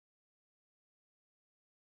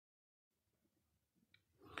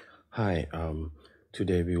Hi,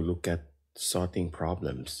 today we'll look at sorting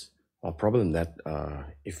problems or problem that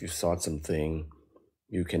if you sort something,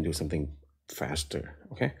 you can do something faster.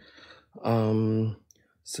 Okay. Um,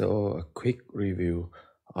 so a quick review.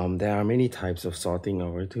 There are many types of sorting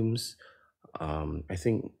algorithms. I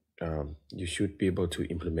think you should be able to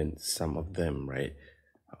implement some of them, right?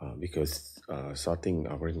 Because sorting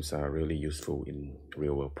algorithms are really useful in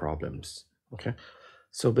real world problems. Okay.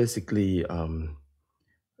 So basically,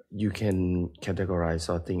 you can categorize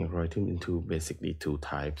sorting algorithm into basically two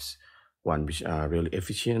types. One which are really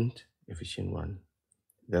efficient one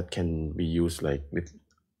that can be used like with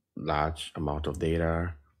large amount of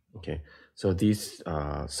data. Okay, so this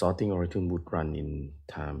sorting algorithm would run in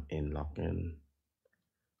time n log n,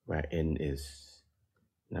 where n is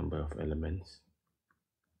number of elements.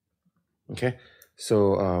 Okay,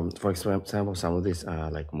 so for example, some of these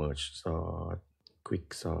are like merge sort,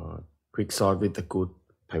 quick sort with a good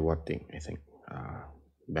pivoting. I think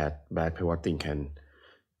bad pivoting can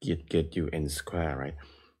get you n square, right?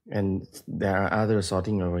 And there are other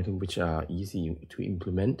sorting algorithms which are easy to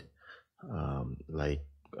implement, like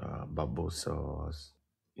bubble sort,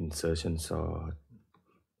 insertion sort.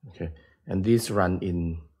 Okay, and these run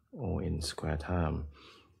in n square time.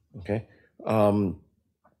 Okay,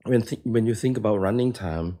 when you think about running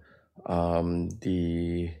time,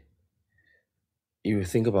 you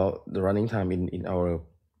think about the running time in our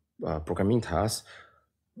programming task,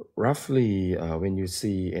 roughly when you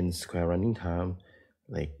see n square running time,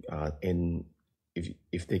 like n,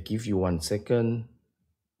 if they give you 1 second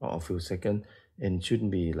or a few seconds, n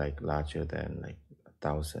shouldn't be like larger than like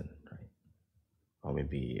 1,000, right? Or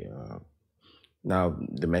maybe now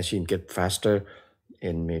the machine get faster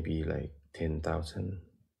and maybe like 10,000.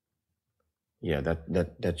 Yeah,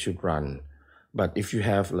 that should run. But if you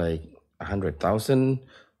have like 100,000,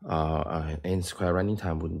 n square running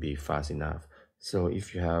time wouldn't be fast enough. So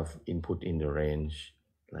if you have input in the range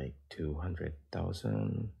like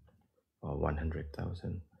 200,000 or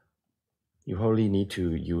 100,000, you probably need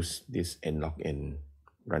to use this n log n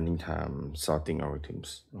running time sorting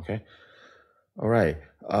algorithms. Okay, all right.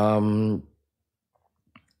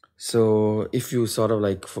 So if you sort of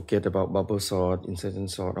like forget about bubble sort, insertion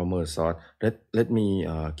sort, or merge sort, let me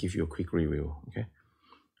give you a quick review. Okay,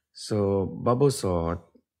 so bubble sort,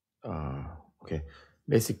 okay,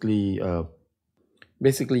 basically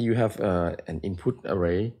you have an input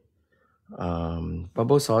array.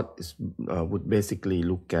 Bubble sort would basically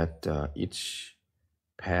look at each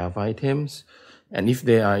pair of items, and if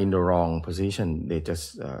they are in the wrong position, they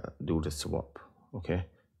just do the swap. Okay,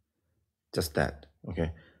 just that.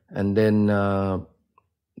 Okay, and then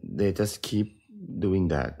they just keep doing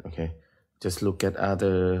that. Okay, just look at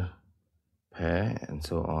other pair and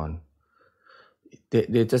so on.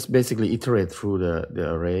 They just basically iterate through the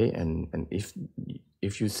array, and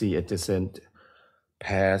if you see adjacent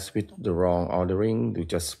pairs with the wrong ordering, you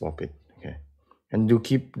just swap it. Okay, and you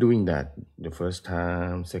keep doing that the first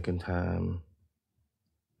time, second time,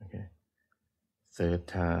 okay, third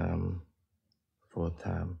time, fourth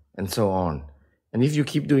time, and so on. And if you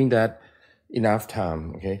keep doing that enough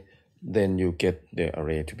time, okay, then you get the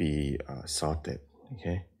array to be sorted.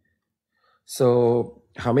 Okay, so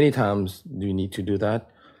how many times do you need to do that?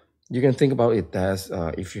 You can think about it as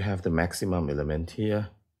if you have the maximum element here,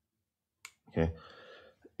 okay,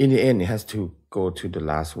 in the end it has to go to the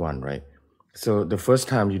last one, right? So the first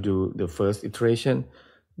time you do the first iteration,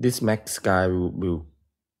 this max guy will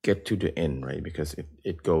get to the end, right? Because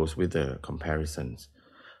it goes with the comparisons.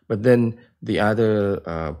 But then the other,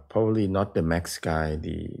 probably not the max guy,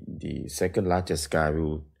 the second largest guy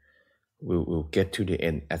will get to the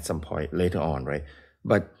end at some point later on, right?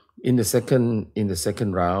 But in the second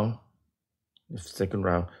round,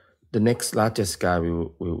 the next largest guy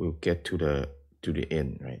will get to the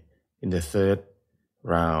end, right? In the third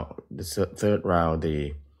round, the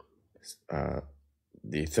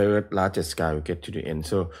third largest guy will get to the end.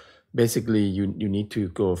 So basically, you need to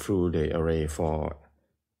go through the array for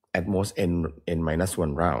at most n minus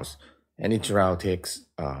 1 rounds, and each round takes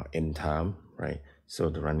n time, right? So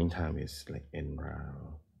the running time is like n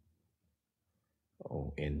round,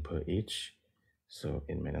 or n per each, so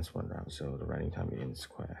n minus 1 round. So the running time is n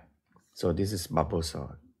square. So this is bubble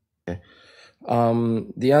sort. Okay.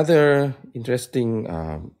 The other interesting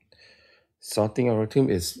sorting algorithm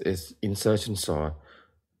is insertion sort.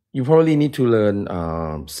 You probably need to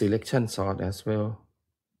learn selection sort as well.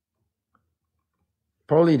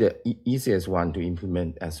 Probably the easiest one to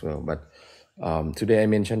implement as well. But today I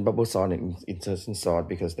mentioned bubble sort and insertion sort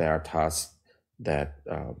because there are tasks that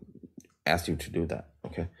ask you to do that.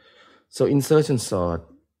 Okay, so insertion sort,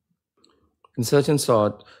 Insertion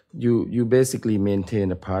sort, you basically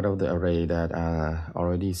maintain a part of the array that are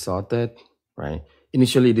already sorted, right?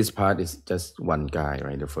 Initially, this part is just one guy,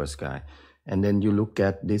 right? The first guy. And then you look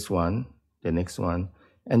at this one, the next one,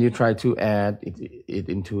 and you try to add it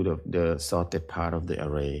into the sorted part of the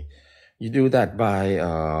array. You do that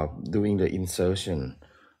by doing the insertion.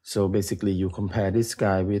 So basically, you compare this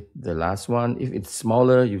guy with the last one. If it's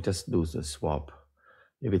smaller, you just do the swap.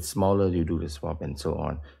 If it's smaller, you do the swap and so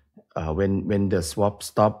on. When the swap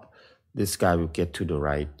stop, this guy will get to the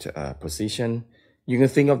right position. You can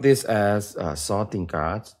think of this as sorting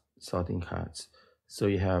cards. So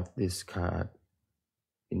you have this card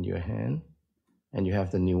in your hand, and you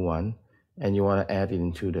have the new one, and you want to add it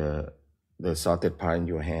into the sorted part in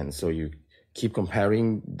your hand. So you keep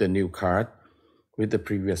comparing the new card with the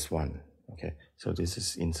previous one. Okay, so this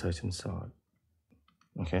is insertion sort.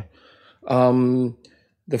 Okay.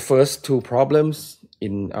 The first two problems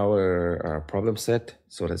in our problem set.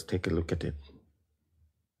 So let's take a look at it.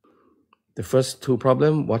 The first two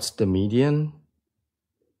problem, what's the median?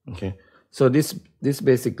 Okay, so this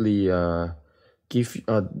basically if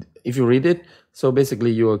you read it, so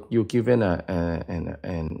basically you're given a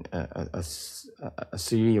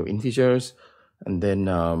series of integers, and then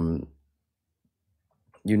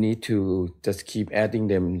you need to just keep adding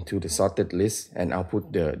them to the sorted list and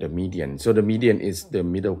output the median. So the median is the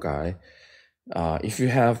middle guy. If you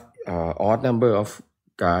have odd number of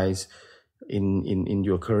guys in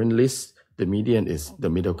your current list, the median is the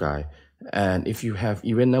middle guy. And if you have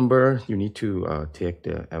even number, you need to take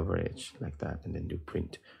the average like that and then do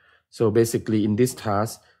print. So basically in this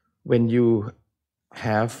task, when you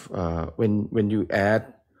have when you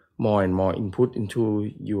add more and more input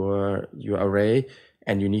into your array,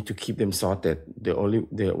 and you need to keep them sorted, the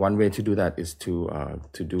one way to do that is to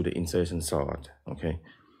do the insertion sort. Okay,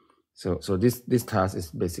 so this task is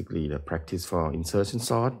basically the practice for insertion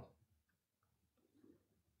sort,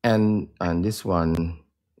 and this one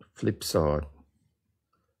flip sort.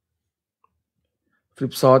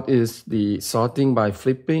 Flip sort is the sorting by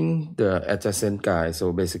flipping the adjacent guy.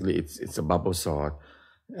 So basically it's a bubble sort,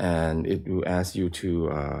 and it will ask you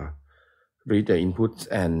to read the inputs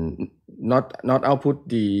and not output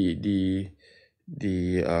the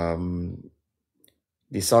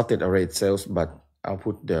sorted array itself, but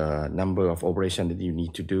output the number of operations that you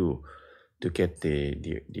need to do to get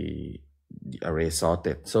the array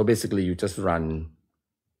sorted. So basically you just run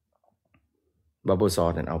bubble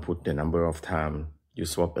sort and output the number of time you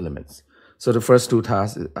swap elements. So the first two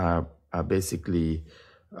tasks are basically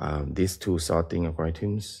these two sorting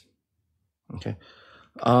algorithms. Okay.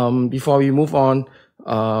 Before we move on,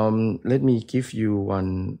 let me give you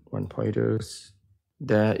one pointers.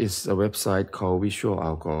 There is a website called Visual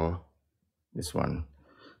Algo, this one,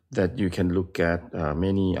 that you can look at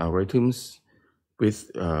many algorithms with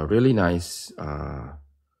really nice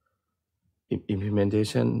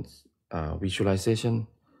implementations, visualization,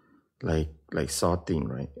 like sorting,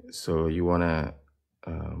 right? So you wanna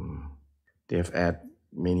they have add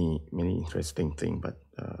many interesting things, but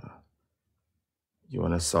you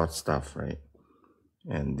want to sort stuff, right?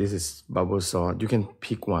 And this is bubble sort. You can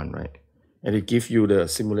pick one, right? And it gives you the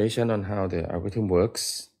simulation on how the algorithm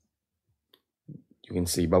works. You can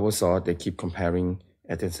see bubble sort, they keep comparing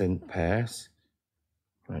adjacent pairs,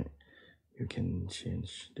 right? You can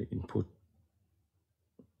change the input,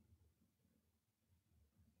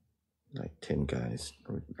 like 10 guys,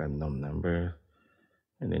 random number,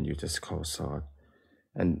 and then you just call sort.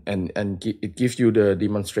 And it gives you the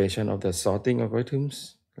demonstration of the sorting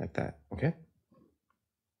algorithms like that. Okay,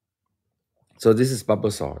 so this is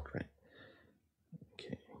bubble sort, right?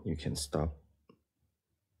 Okay, you can stop.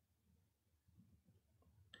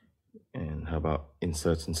 And how about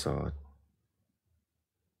insertion sort?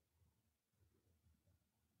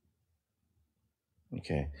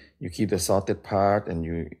 Okay, you keep the sorted part and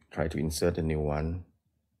you try to insert a new one.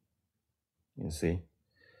 You see,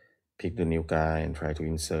 pick the new guy and try to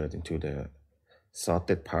insert into the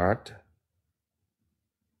sorted part.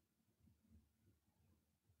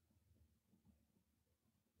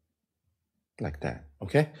 Like that.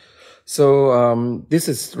 Okay, so this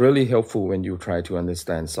is really helpful when you try to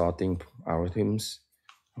understand sorting algorithms.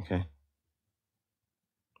 Okay.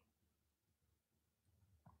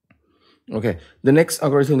 Okay, the next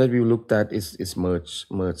algorithm that we looked at is merge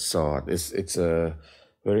sort. It's a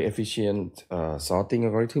very efficient sorting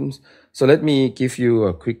algorithms. So let me give you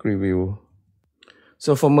a quick review.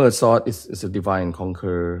 So for merge sort, it's a divide and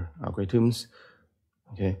conquer algorithms.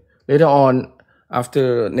 Okay, later on,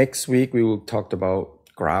 after next week, we will talk about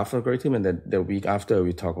graph algorithm, and then the week after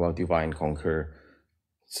we talk about divide and conquer.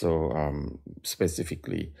 so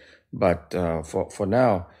specifically. But for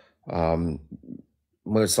now,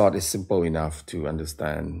 merge sort is simple enough to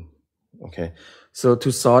understand. Okay, so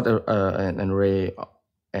to sort an array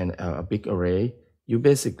and a big array, you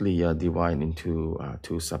basically divide into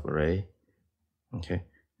two subarray. Okay,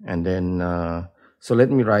 and then so let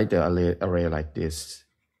me write the array like this.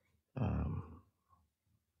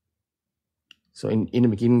 So in the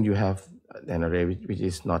beginning, you have an array which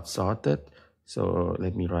is not sorted. So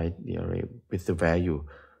let me write the array with the value.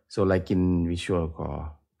 So like in Visual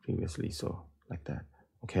Core previously, so like that.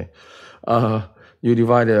 Okay. You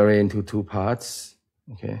divide the array into two parts.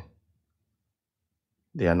 Okay.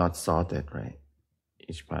 They are not sorted, right?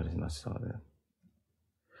 Each part is not sorted.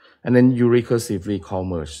 And then you recursively call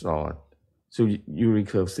merge sort. So you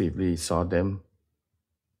recursively sort them.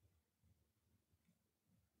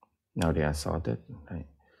 Now they are sorted, right?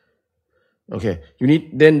 Okay, you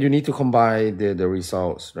need to combine the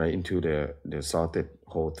results, right, into the sorted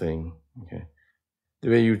whole thing. Okay, the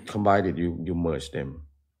way you combine it, you merge them.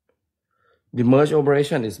 The merge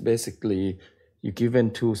operation is basically you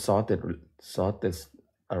given two sorted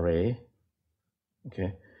array.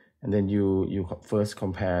 Okay, and then you first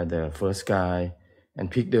compare the first guy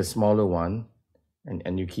and pick the smaller one,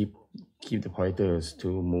 and you keep the pointers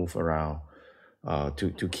to move around.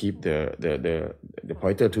 To keep the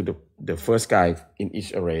pointer to the first guy in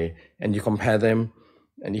each array, and you compare them,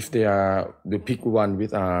 and if they are the pick one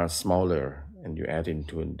with are smaller, and you add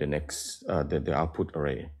into the next the output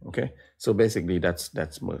array. Okay, so basically that's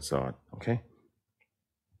merge sort. Okay,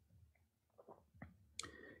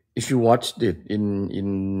 if you watched it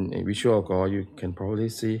in Visual Core, you can probably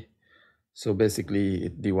see. So basically,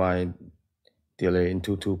 it divide the array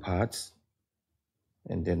into two parts,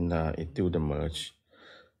 and then it do the merge.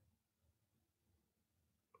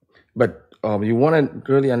 But you want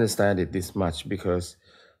to really understand it this much because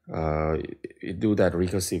it do that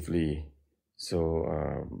recursively.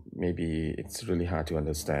 So maybe it's really hard to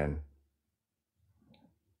understand.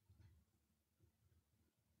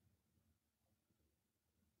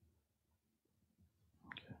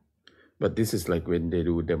 But this is like when they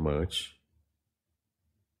do the merge.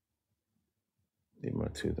 They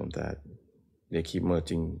merge two of that. They keep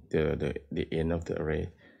merging the end of the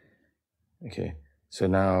array. Okay. So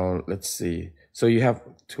now let's see. So you have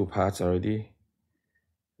two parts already.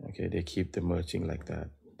 Okay, they keep the merging like that.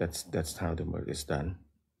 That's how the merge is done.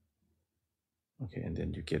 Okay, and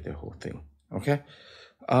then you get the whole thing. Okay.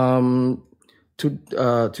 To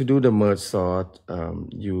do the merge sort,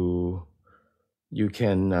 you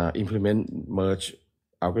can implement merge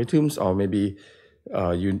algorithms, or maybe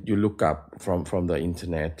you look up from the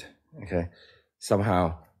internet. Okay,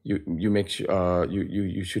 somehow you make sure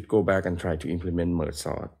you should go back and try to implement merge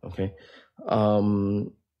sort. Okay.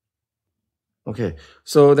 Okay,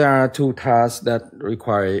 so there are two tasks that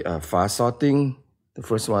require fast sorting. The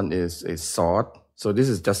first one is sort. So this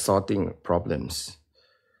is just sorting problems.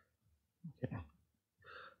 Okay.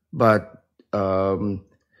 But I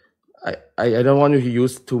don't want you to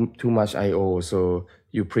use too much I/O. So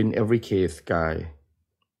you print every case guy.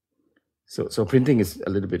 So printing is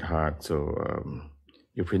a little bit hard. So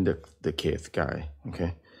you print the case guy.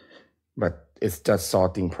 Okay, but it's just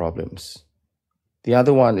sorting problems. The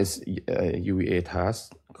other one is a UVA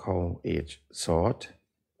task called age sort.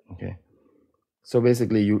 Okay, so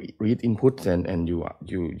basically you read inputs and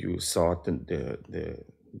you sort the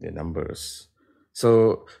numbers.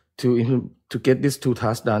 So to get these two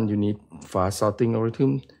tasks done, you need fast sorting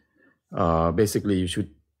algorithm. Basically, you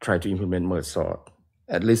should try to implement merge sort,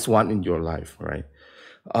 at least one in your life, right?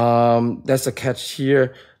 There's a catch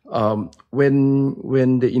here.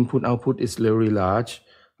 When the input output is very large,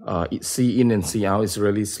 C in and C out is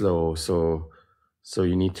really slow. So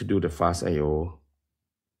you need to do the fast I/O.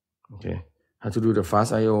 Okay, how to do the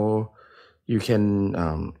fast I/O? You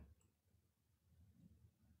can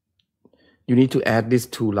you need to add these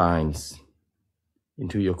two lines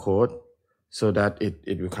into your code so that it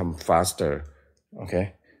become faster.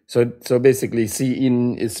 Okay, so basically C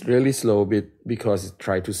in is really slow because it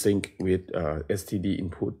try to sync with std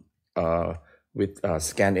input with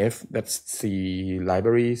scanf, that's C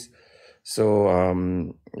libraries. So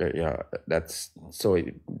yeah,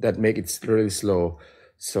 that make it really slow.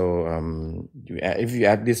 So if you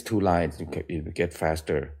add these two lines, it will get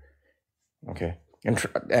faster. Okay,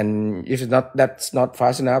 and if that's not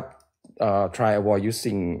fast enough, try avoid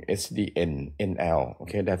using SDNL.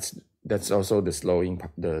 Okay, that's also the slowing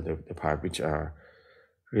the part which are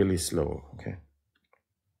really slow.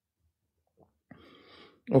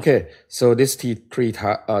 Okay, so this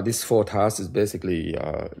this four tasks is basically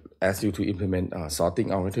ask you to implement sorting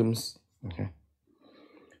algorithms. Okay,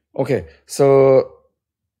 Okay, so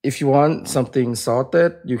if you want something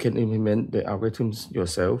sorted, you can implement the algorithms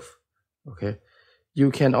yourself. Okay,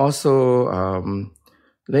 you can also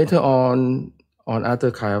later on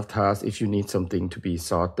other kind of tasks, if you need something to be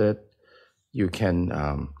sorted, you can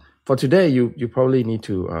for today you probably need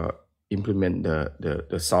to implement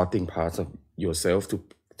the sorting parts of yourself to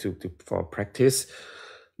for practice.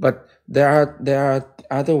 But there are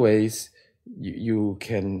other ways you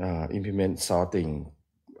can implement sorting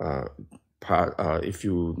part. If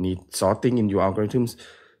you need sorting in your algorithms,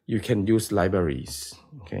 you can use libraries.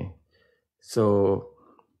 Okay, so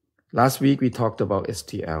last week we talked about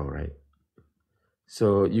STL, right?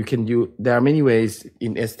 So you can use, there are many ways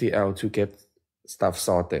in STL to get stuff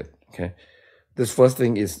sorted. Okay, this first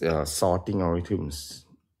thing is sorting algorithms.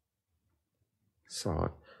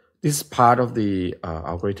 Sort. This is part of the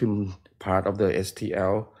algorithm part of the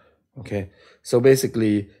STL. Okay, so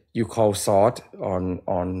basically you call sort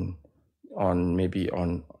on maybe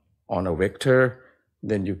on a vector,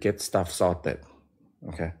 then you get stuff sorted.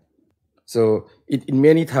 Okay, so in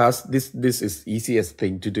many tasks this is easiest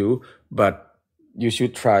thing to do, but you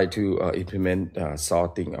should try to implement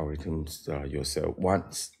sorting algorithms yourself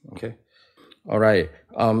once. Okay. All right.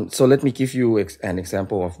 So let me give you an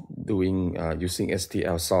example of doing using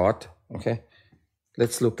STL sort. Okay.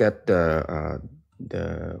 Let's look at the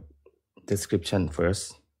description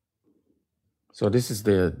first. So this is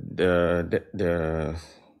the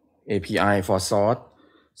API for sort.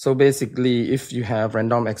 So basically, if you have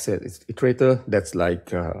random access iterator, that's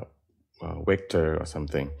like a vector or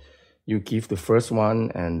something, you give the first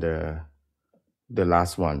one and the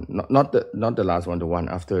last one, not the last one, the one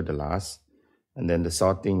after the last, and then the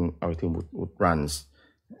sorting algorithm would runs,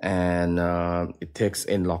 and it takes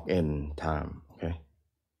n log n time. Okay,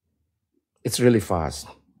 it's really fast.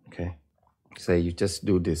 Okay, say you just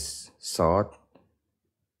do this sort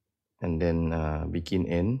and then begin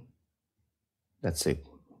n. That's it.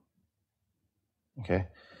 Okay,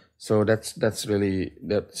 so that's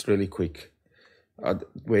really quick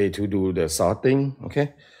way to do the sorting.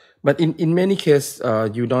 Okay, but in many cases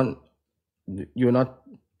you don't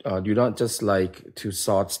just like to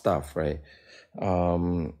sort stuff, right?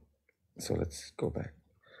 So let's go back.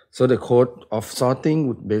 So the code of sorting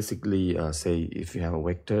would basically say if you have a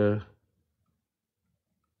vector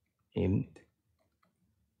int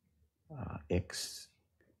x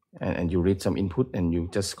and you read some input and you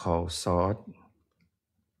just call sort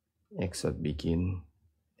x dot begin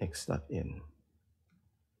x dot end.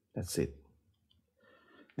 That's it.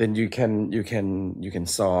 Then you can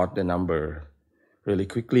sort the number really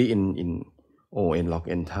quickly in n log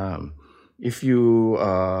n time. If you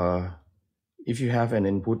have an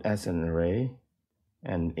input as an array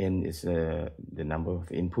and n is the number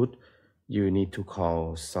of input, you need to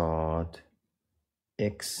call sort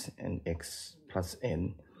x and x plus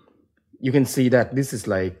n. You can see that this is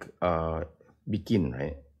like begin,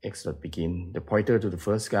 right? X dot begin, the pointer to the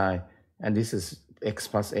first guy, and this is x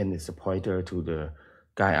plus n is the pointer to the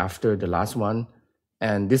guy after the last one,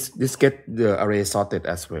 and this get the array sorted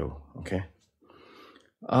as well. Okay.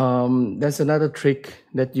 There's another trick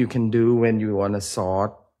that you can do when you want to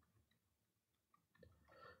sort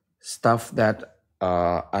stuff that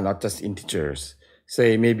are not just integers.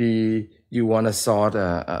 Say maybe you want to sort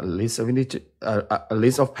a list of a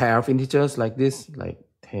list of pair of integers like this, like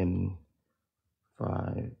 10,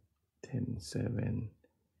 5, 10, 7,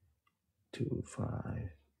 2, 5,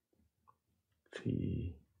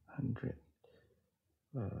 300,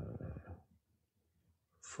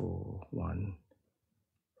 4, 1,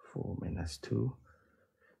 4 minus 2.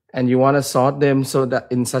 And you want to sort them so that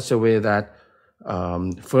in such a way that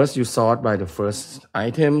first you sort by the first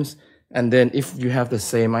items, and then if you have the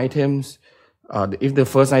same items, if the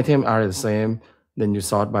first item are the same, then you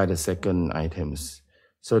sort by the second items.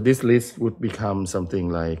 So this list would become something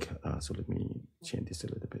like, so let me change this a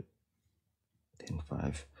little bit, 10,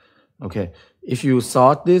 5. Okay, if you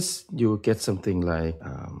sort this, you get something like,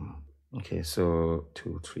 okay, so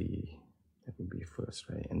 2, 3, that would be first,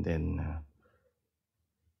 right? And then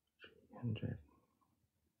 300,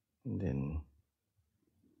 and then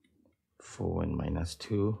 4 and minus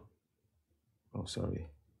 2. Oh, sorry.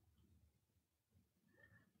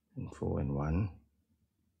 And 4 and 1.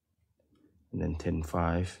 And then 10,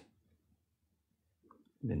 5.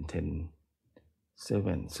 And then 10,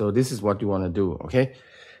 7. So this is what you want to do, okay?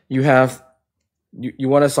 You have, you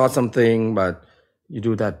want to sort something, but you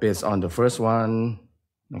do that based on the first one,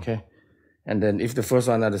 okay? And then if the first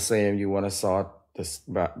one are the same, you want to sort this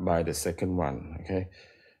by the second one, okay?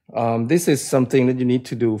 This is something that you need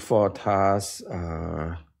to do for tasks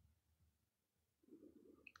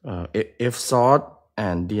if sort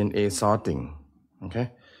and DNA sorting.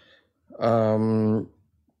 Okay.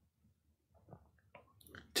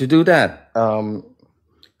 To do that,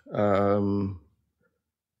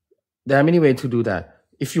 there are many ways to do that.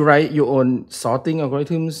 If you write your own sorting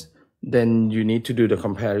algorithms, then you need to do the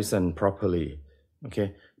comparison properly.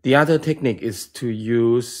 Okay. The other technique is to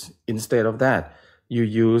use, instead of that, you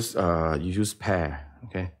use pair.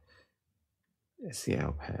 Okay.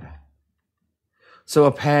 STL pair. So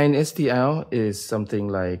a pair in STL is something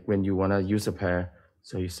like when you want to use a pair.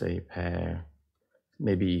 So you say pair.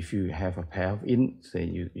 Maybe if you have a pair of int, say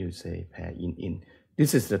you say pair in.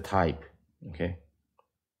 This is the type. Okay.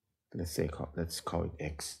 Let's call it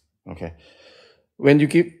X. Okay. When you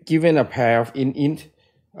given a pair of int,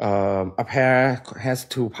 a pair has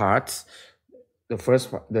two parts. The first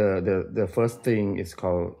thing is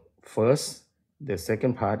called first. The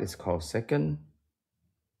second part is called second.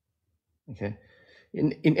 Okay.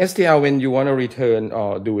 In STL, when you want to return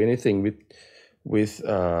or do anything with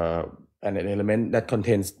an element that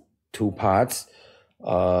contains two parts,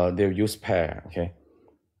 they'll use pair. Okay.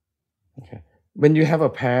 Okay. When you have a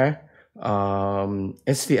pair,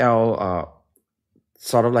 STL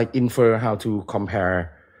sort of like infer how to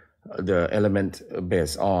compare the element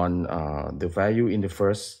based on the value in the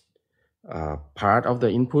first part of the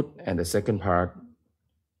input and the second part.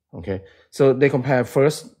 Okay, so they compare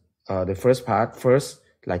first the first part first,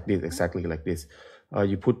 like this, exactly like this.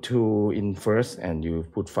 You put 2 in first and you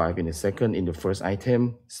put 5 in the second in the first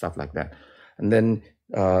item, stuff like that. And then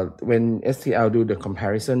when STL do the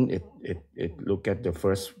comparison, it look at the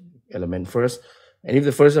first element first, and if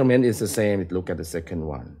the first element is the same, it look at the second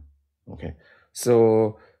one. Okay,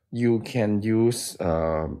 so you can use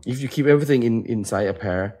if you keep everything inside a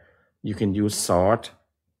pair, you can use sort.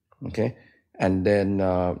 Okay, and then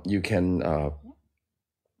you can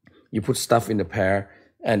you put stuff in the pair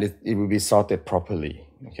and it will be sorted properly.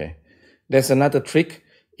 Okay, there's another trick.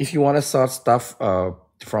 If you want to sort stuff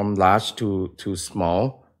from large to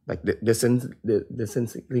small, like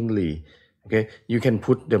descendingly, okay, you can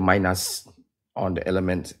put the minus on the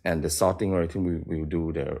element, and the sorting algorithm will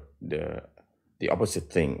do the opposite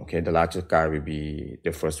thing. Okay, the larger guy will be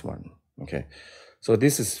the first one. Okay, so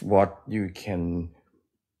this is what you can.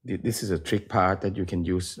 This is a trick part that you can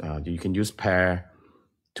use. You can use pair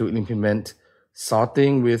to implement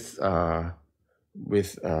sorting with an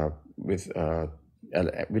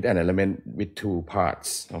element with 2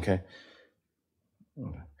 parts. Okay.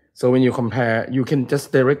 So when you compare, you can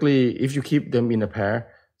just directly, if you keep them in a pair,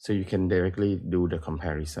 so you can directly do the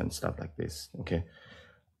comparison, stuff like this. Okay.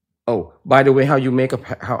 Oh, by the way, how you make a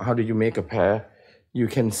how do you make a pair? You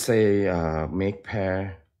can say make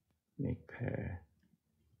pair,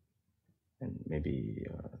 and maybe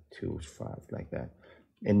 2, 5, like that.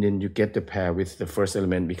 And then you get the pair with the first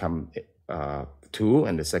element become 2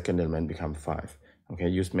 and the second element become 5. Okay,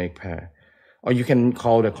 use make pair. Or you can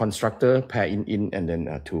call the constructor pair in and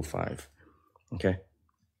then 2, 5. Okay.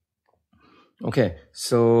 Okay,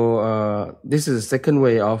 so this is the second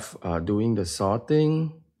way of doing the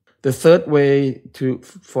sorting. The third way to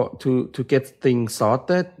get things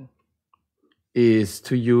sorted is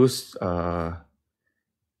to use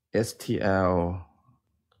STL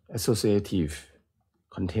associative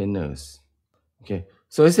containers. Okay,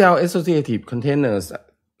 so STL associative containers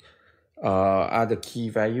are the key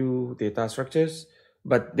value data structures,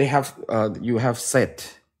 but they have you have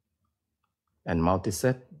set and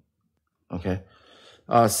multiset. Okay,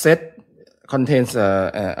 set contains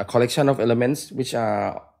a collection of elements which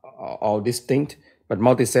are all distinct, but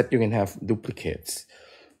multiset you can have duplicates.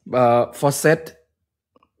 For set,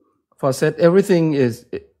 everything is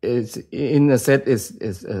in a set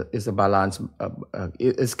is a balance.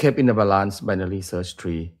 Is kept in a balanced binary search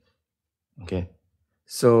tree. Okay,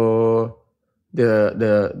 so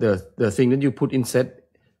the thing that you put in set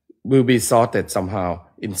will be sorted somehow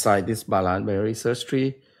inside this balanced binary search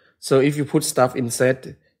tree. So if you put stuff in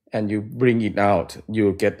set and you bring it out,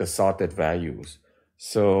 you get the sorted values.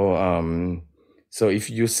 So so if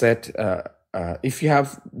you set if you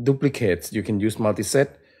have duplicates, you can use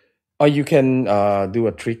multiset, or you can do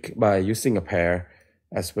a trick by using a pair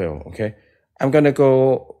as well. Okay, I'm gonna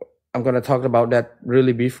talk about that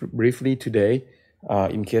really briefly today,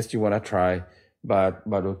 in case you wanna try. But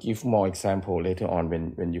we'll give more example later on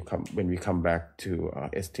when we come back to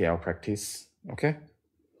STL practice. Okay.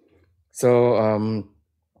 So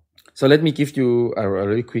so let me give you a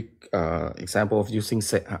really quick example of using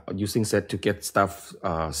set to get stuff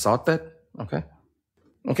sorted. Okay.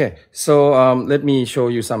 Okay. So let me show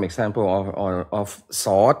you some example of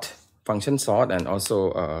sort, function sort, and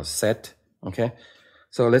also set. Okay.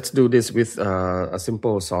 So let's do this with a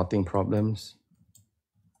simple sorting problems.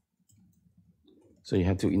 So you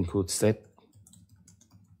have to include set,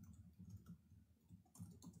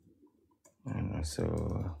 and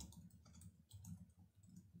also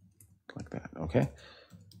like that. Okay.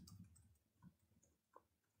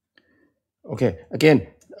 Okay. Again,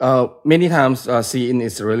 many times Cin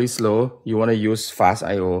is really slow. You want to use fast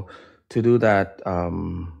I/O. To do that,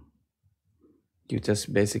 you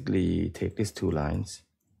just basically take these two lines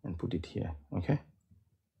and put it here. Okay.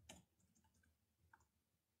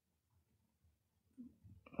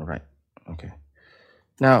 All right. Okay.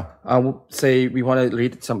 Now I would say we want to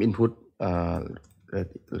read some input.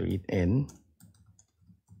 Read n.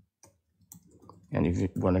 And if you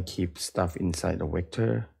want to keep stuff inside the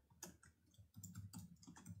vector,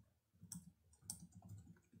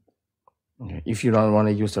 okay. If you don't want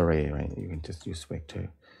to use array, right, you can just use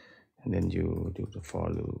vector, and then you do the for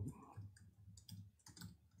loop.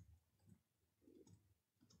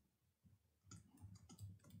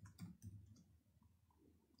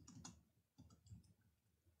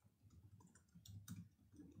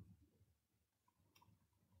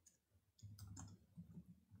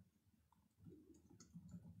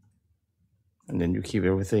 And then you keep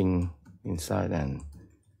everything inside and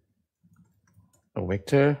a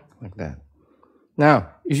vector like that. Now,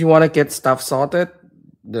 if you want to get stuff sorted,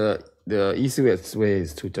 the easiest way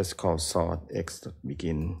is to just call sort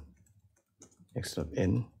x.begin,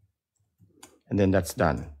 x.end, and then that's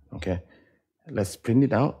done. Okay, let's print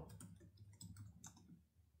it out.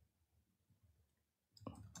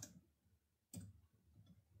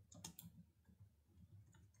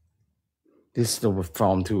 This is the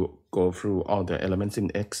form to go through all the elements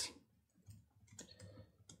in X.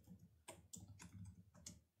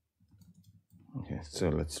 Okay, so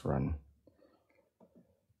let's run.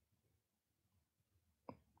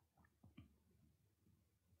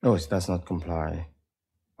 Oh, it does not comply.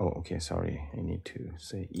 Oh, okay, sorry. I need to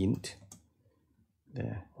say int.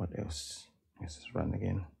 There, what else? Let's run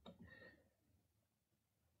again.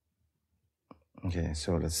 Okay,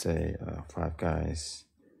 so let's say 5 guys,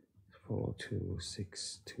 4, 2,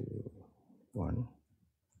 6, 2, 1.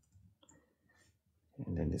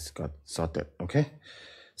 And then this got sorted, okay?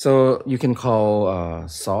 So you can call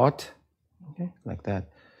sort, okay, like that.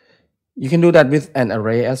 You can do that with an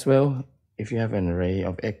array as well. If you have an array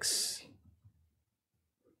of x,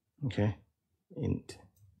 okay, int,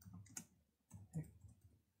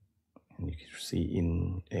 and you can see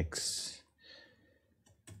in x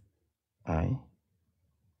I,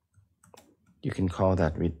 you can call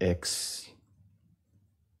that with x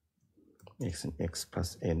and x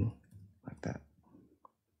plus n, like that.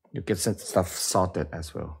 You get some stuff sorted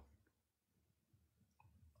as well.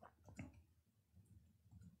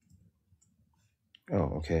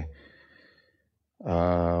 Oh, okay.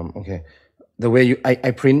 Okay. The way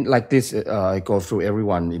I print like this, I go through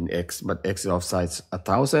everyone in X, but X is of size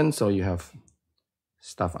 1000, so you have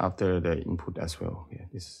stuff after the input as well. Yeah,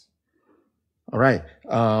 this. All right.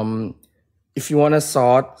 If you want to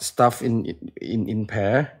sort stuff in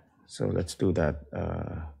pair, so let's do that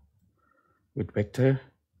with vector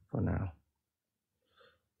for now.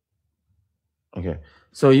 Okay.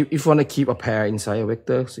 So if you want to keep a pair inside a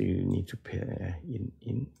vector, so you need to pair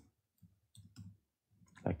in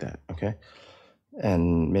like that. Okay.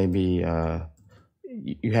 And maybe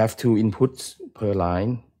you have 2 inputs per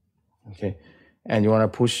line, okay, and you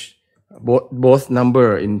want to push both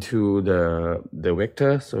number into the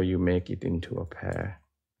vector, so you make it into a pair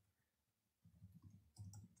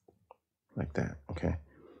like that, okay,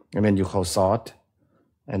 and then you call sort,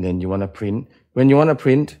 and then you want to print. When you want to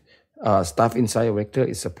print stuff inside a vector,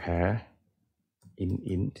 is a pair in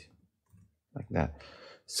int like that.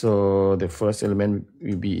 So the first element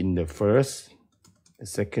will be in the first. The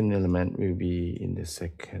second element will be in the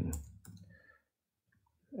second.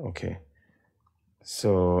 Okay.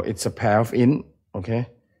 So it's a pair of int. Okay.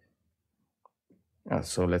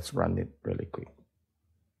 So let's run it really quick.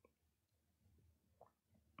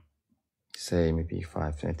 Say maybe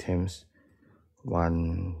 5 items.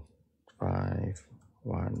 1, 5,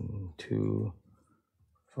 1, 2,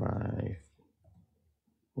 5,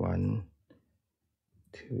 1,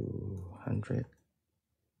 200,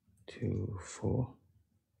 2, 4.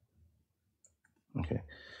 Okay,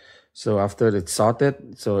 so after it's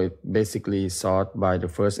sorted, so it basically sort by the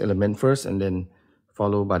first element first, and then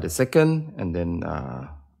followed by the second, and then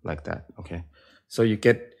like that. Okay, so you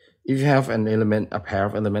get, if you have an element, a pair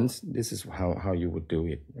of elements, this is how you would do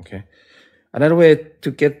it. Okay, another way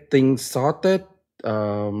to get things sorted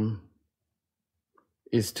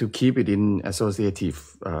is to keep it in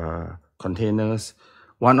associative containers.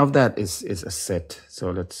 One of that is a set.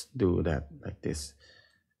 So let's do that like this.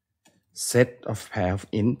 Set of pair of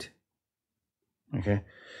int, Okay.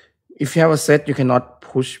 If you have a set, you cannot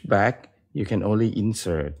push back. You can only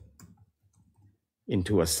insert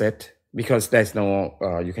into a set because there's no,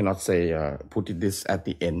 you cannot say, put this at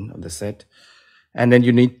the end of the set. And then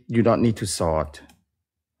you don't need to sort.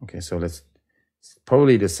 Okay, so let's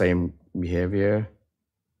probably the same behavior.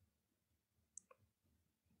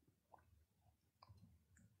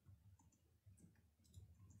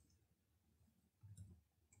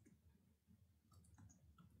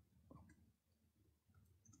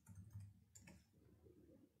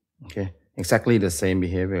 Okay, exactly the same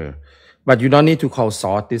behavior, but you don't need to call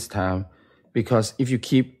sort this time because if you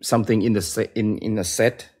keep something in the set, in a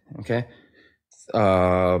set, okay,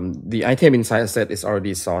 the item inside a set is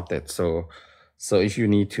already sorted. So if you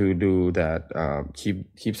need to do that,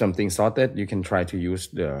 keep something sorted, you can try to use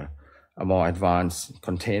the more advanced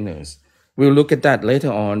containers. We'll look at that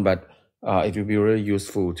later on, but it will be really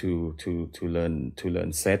useful to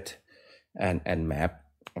learn set and map.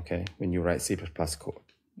 Okay, when you write C++ code.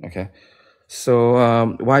 Okay,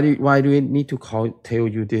 so why do we need to tell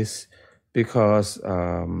you this? Because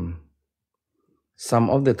some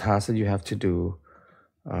of the tasks that you have to do,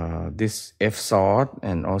 this F sort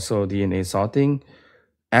and also DNA sorting,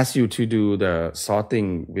 ask you to do the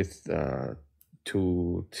sorting with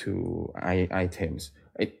two items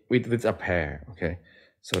with a pair. Okay,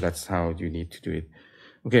 so that's how you need to do it.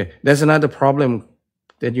 Okay, there's another problem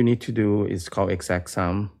that you need to do is called exact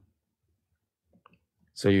sum.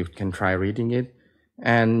 So you can try reading it,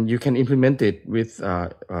 and you can implement it with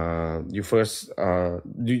you first.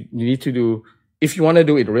 You need to do, if you want to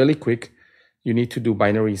do it really quick, you need to do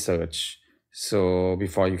binary search. So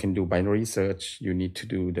before you can do binary search, you need to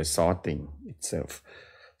do the sorting itself.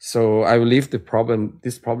 So I will leave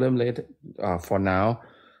this problem later for now.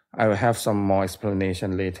 I will have some more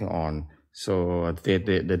explanation later on. So the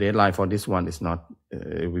deadline for this one is not,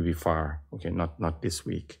 it will be far. Okay, not this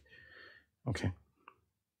week. Okay.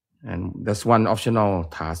 And that's one optional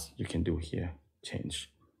task you can do here,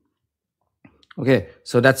 change. Okay,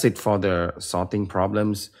 so that's it for the sorting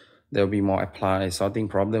problems. There'll be more applied sorting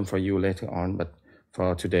problem for you later on, but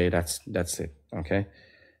for today, that's it, okay?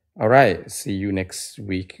 All right, see you next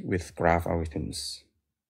week with graph algorithms.